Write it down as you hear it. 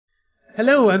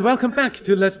Hello and welcome back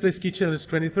to Let's Play Ski Challenge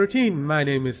 2013. My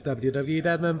name is WWE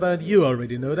Deadman, but you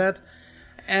already know that.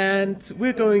 And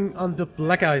we're going on the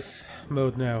Black Ice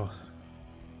mode now.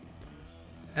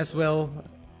 As well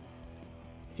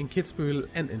in Kitz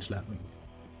and in Schladming.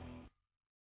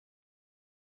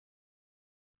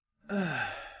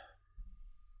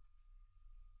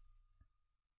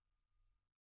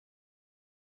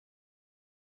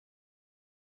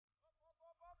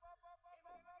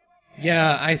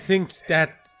 Yeah, I think that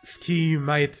ski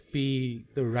might be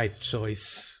the right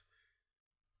choice.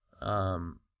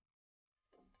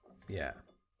 Yeah,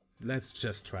 let's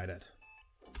just try that.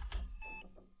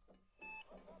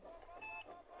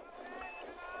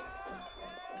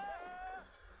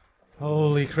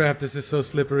 Holy crap, this is so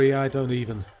slippery, I don't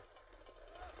even.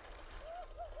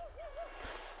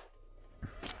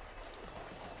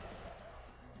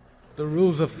 The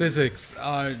rules of physics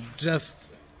are just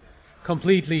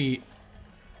completely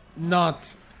not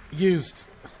used.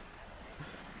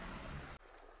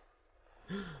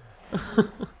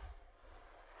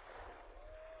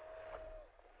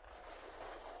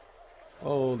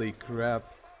 Holy crap.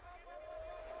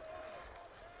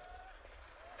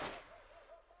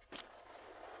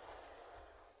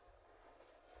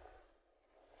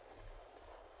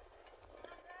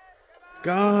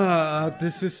 God,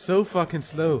 this is so fucking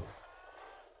slow.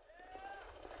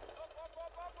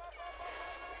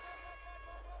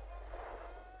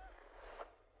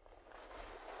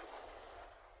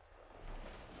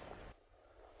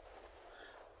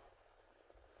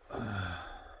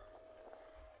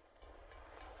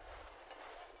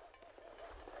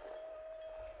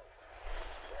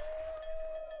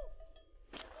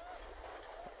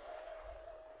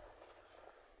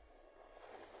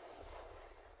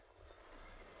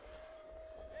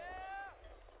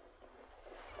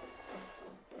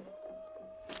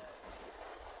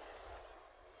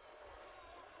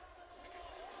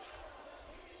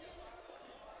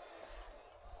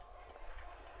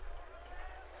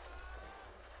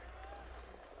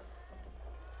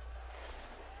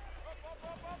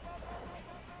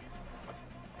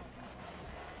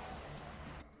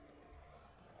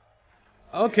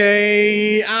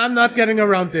 Okay, I'm not getting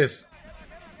around this.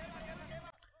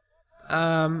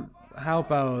 How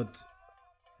about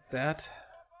that?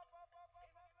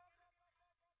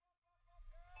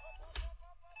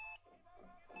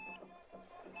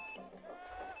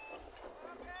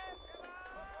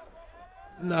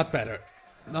 Not better.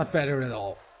 Not better at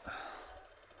all.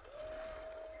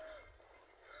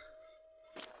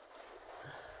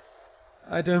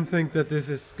 I don't think that this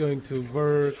is going to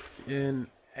work in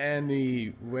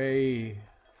any way.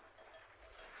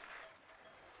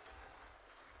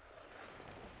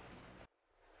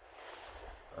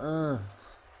 Oh!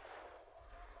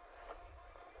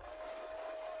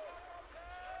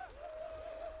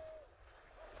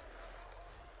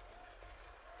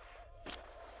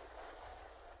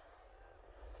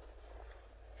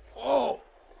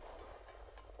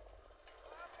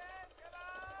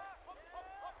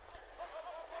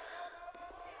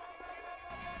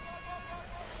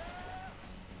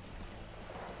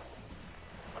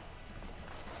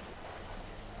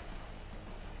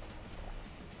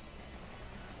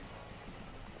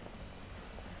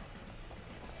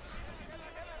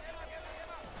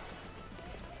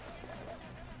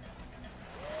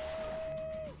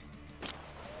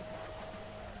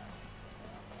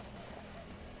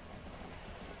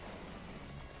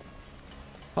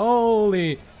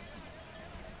 Holy!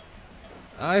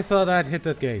 I thought I'd hit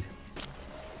that gate.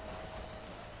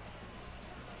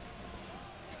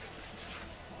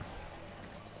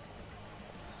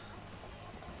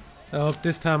 I hope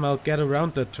this time I'll get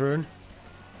around that turn.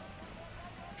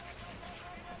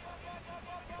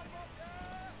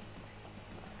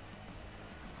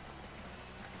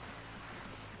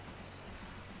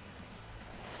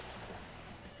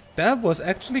 That was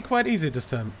actually quite easy this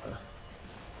time.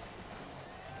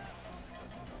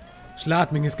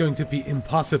 Schladming is going to be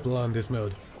impossible on this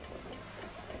mode.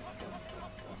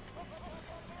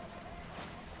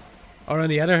 Or on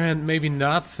the other hand, maybe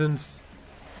not, since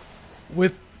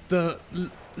with the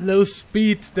low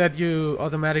speed that you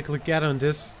automatically get on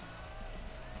this,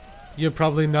 you're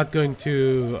probably not going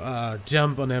to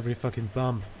jump on every fucking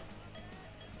bump.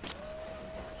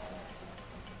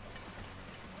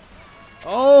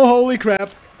 Oh, holy crap!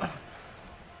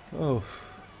 Oh.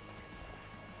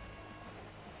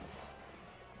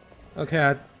 Okay,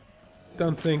 I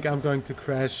don't think I'm going to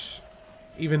crash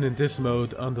even in this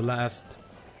mode on the last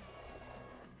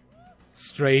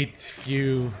straight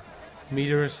few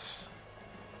meters.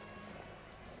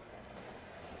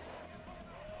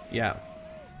 Yeah.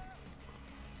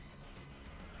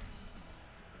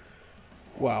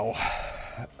 Wow.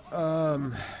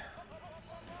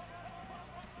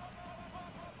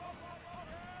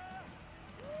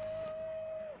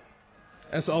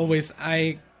 As always,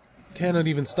 I cannot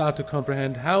even start to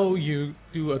comprehend how you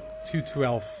do a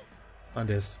 212 on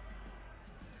this.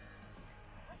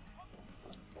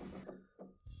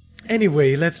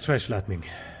 Anyway, let's try Schladming.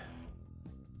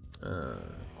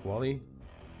 Quali.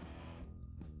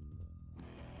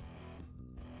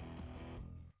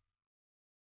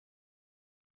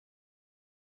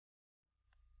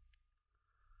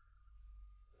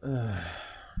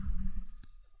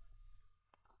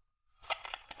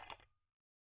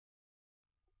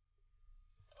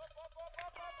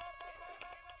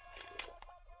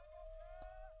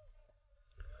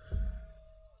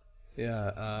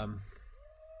 Yeah,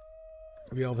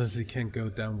 we obviously can't go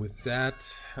down with that,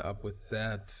 up with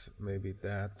that, maybe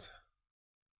that.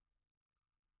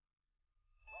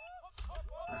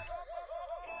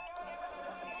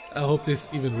 I hope this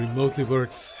even remotely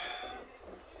works.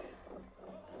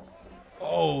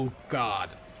 Oh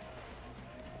god.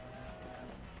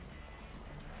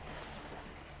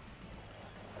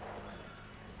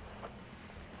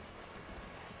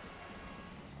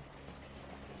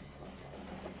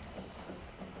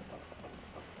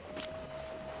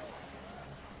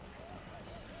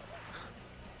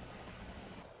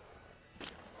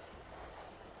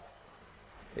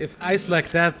 If ice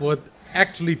like that would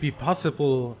actually be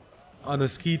possible on a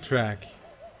ski track,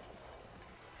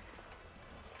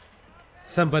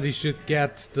 somebody should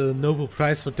get the Nobel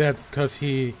Prize for that because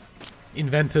he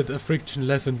invented a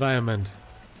frictionless environment.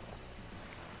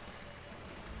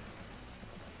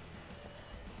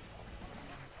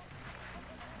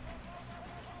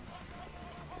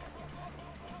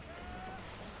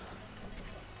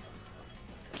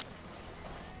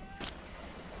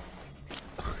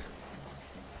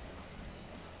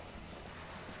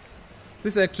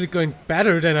 This is actually going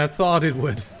better than I thought it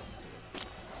would.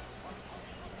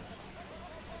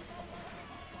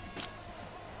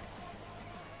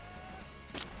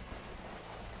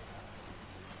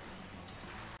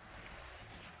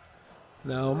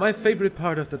 Now, my favorite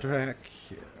part of the track.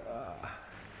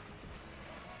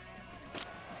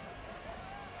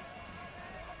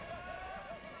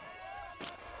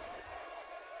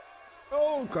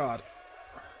 Oh god.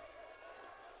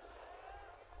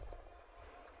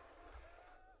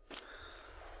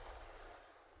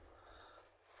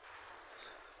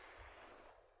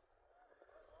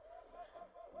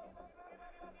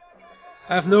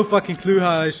 I have no fucking clue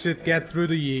how I should get through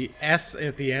the S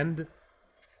at the end.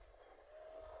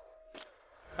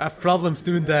 I have problems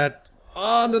doing that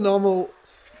on the normal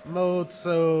mode,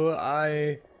 so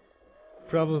I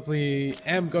probably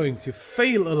am going to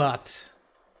fail a lot.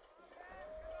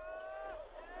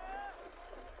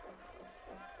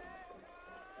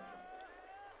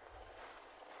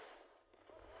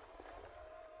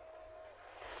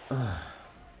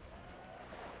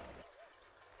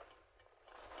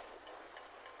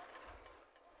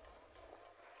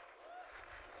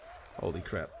 Holy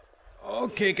crap.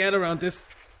 Okay, get around this.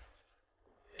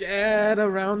 Get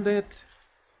around it.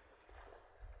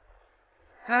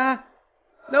 Ha!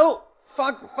 No!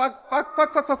 Fuck, fuck, fuck,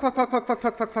 fuck, fuck, fuck, fuck, fuck, fuck, fuck,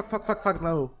 fuck, fuck, fuck, fuck, fuck, fuck,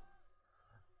 no.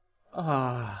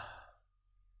 Ah.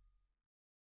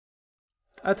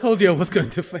 I told you I was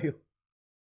going to fail.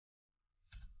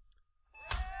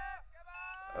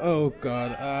 Oh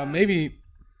god, maybe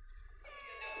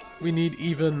we need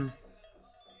even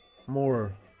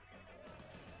more.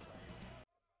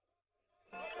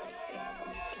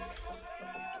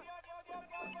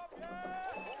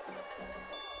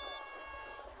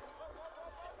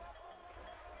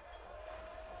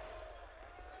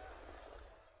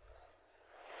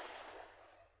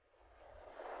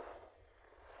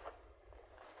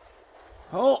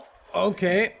 Oh,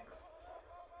 okay.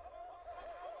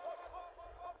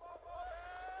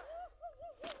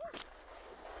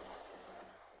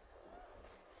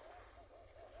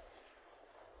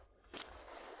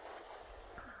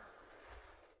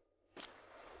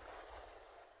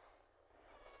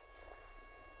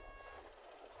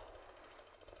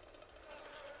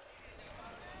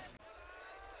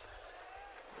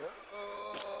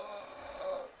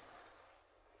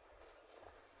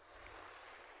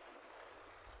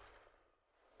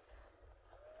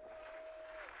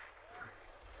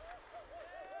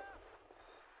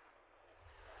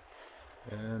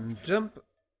 And jump.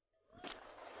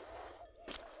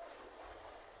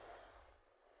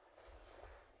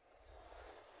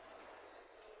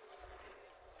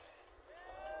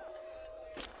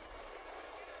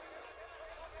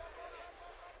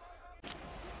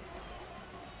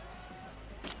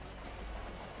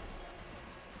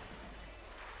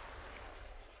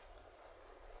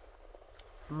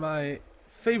 my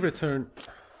favorite turn.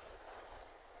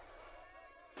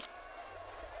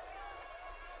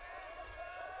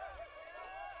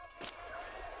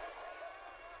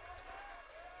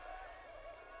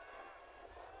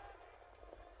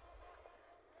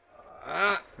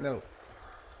 Ah, no.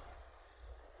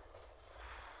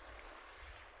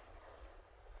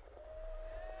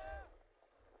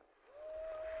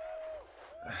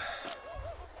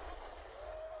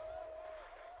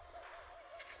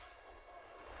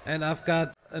 And I've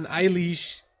got an eye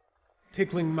leash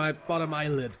tickling my bottom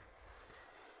eyelid.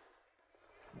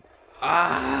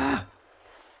 Ah!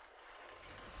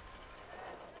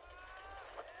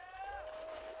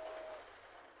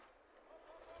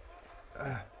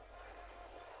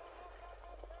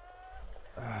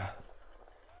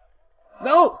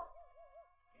 No!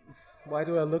 Why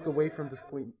do I look away from the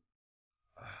screen?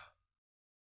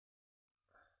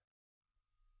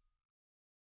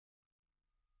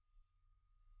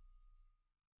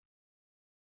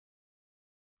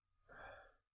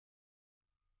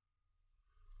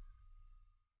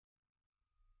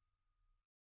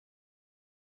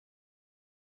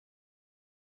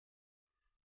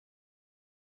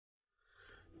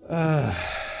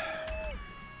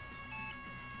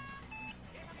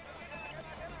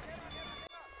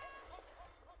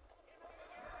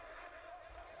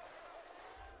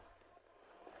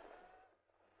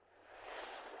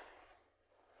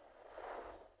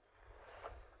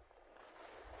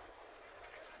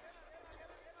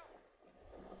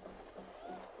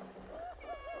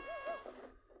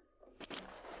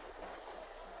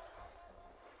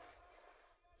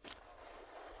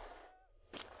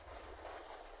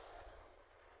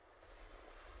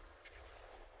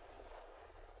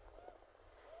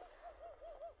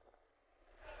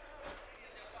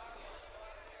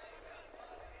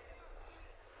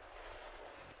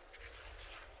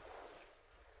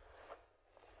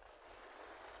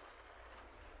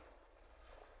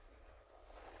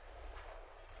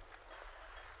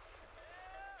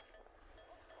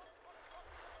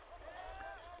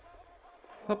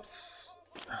 Oops.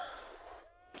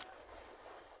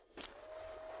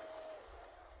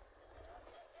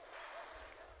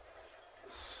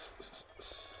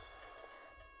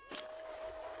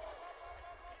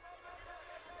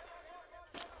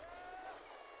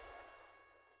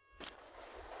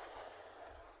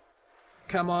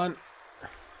 Come on.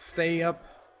 Stay up.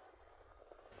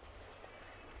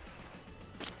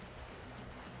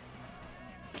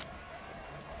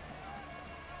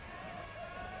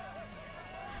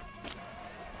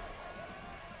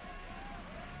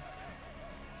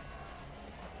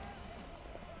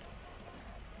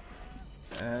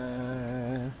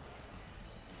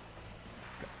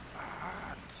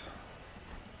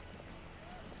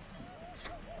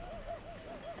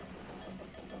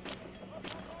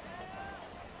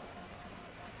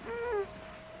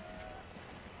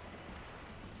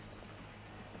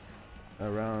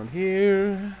 Around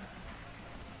here.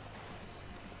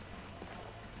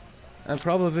 And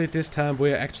probably this time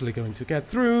we're actually going to get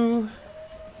through.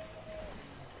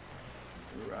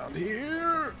 Around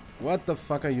here. What the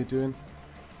fuck are you doing?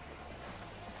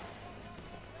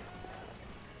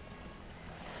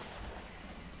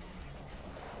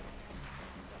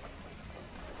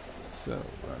 So,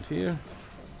 around here.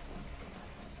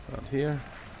 Around here.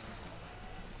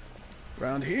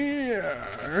 Around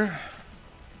here.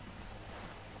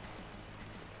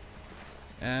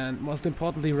 And most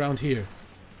importantly, around here.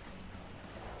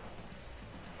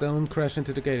 Don't crash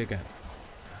into the gate again.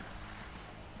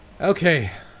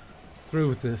 Okay. Through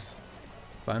with this.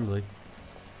 Finally.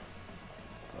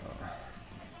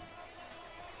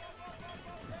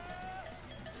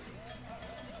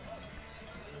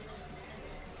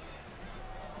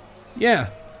 Yeah.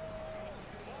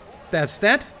 That's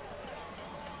that.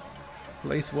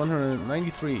 Place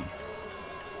 193.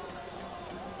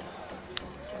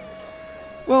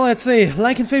 Well, let's see.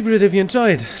 Like and favorite if you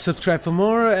enjoyed. Subscribe for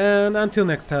more, and until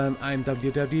next time, I'm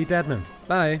WWE Deadman.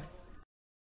 Bye.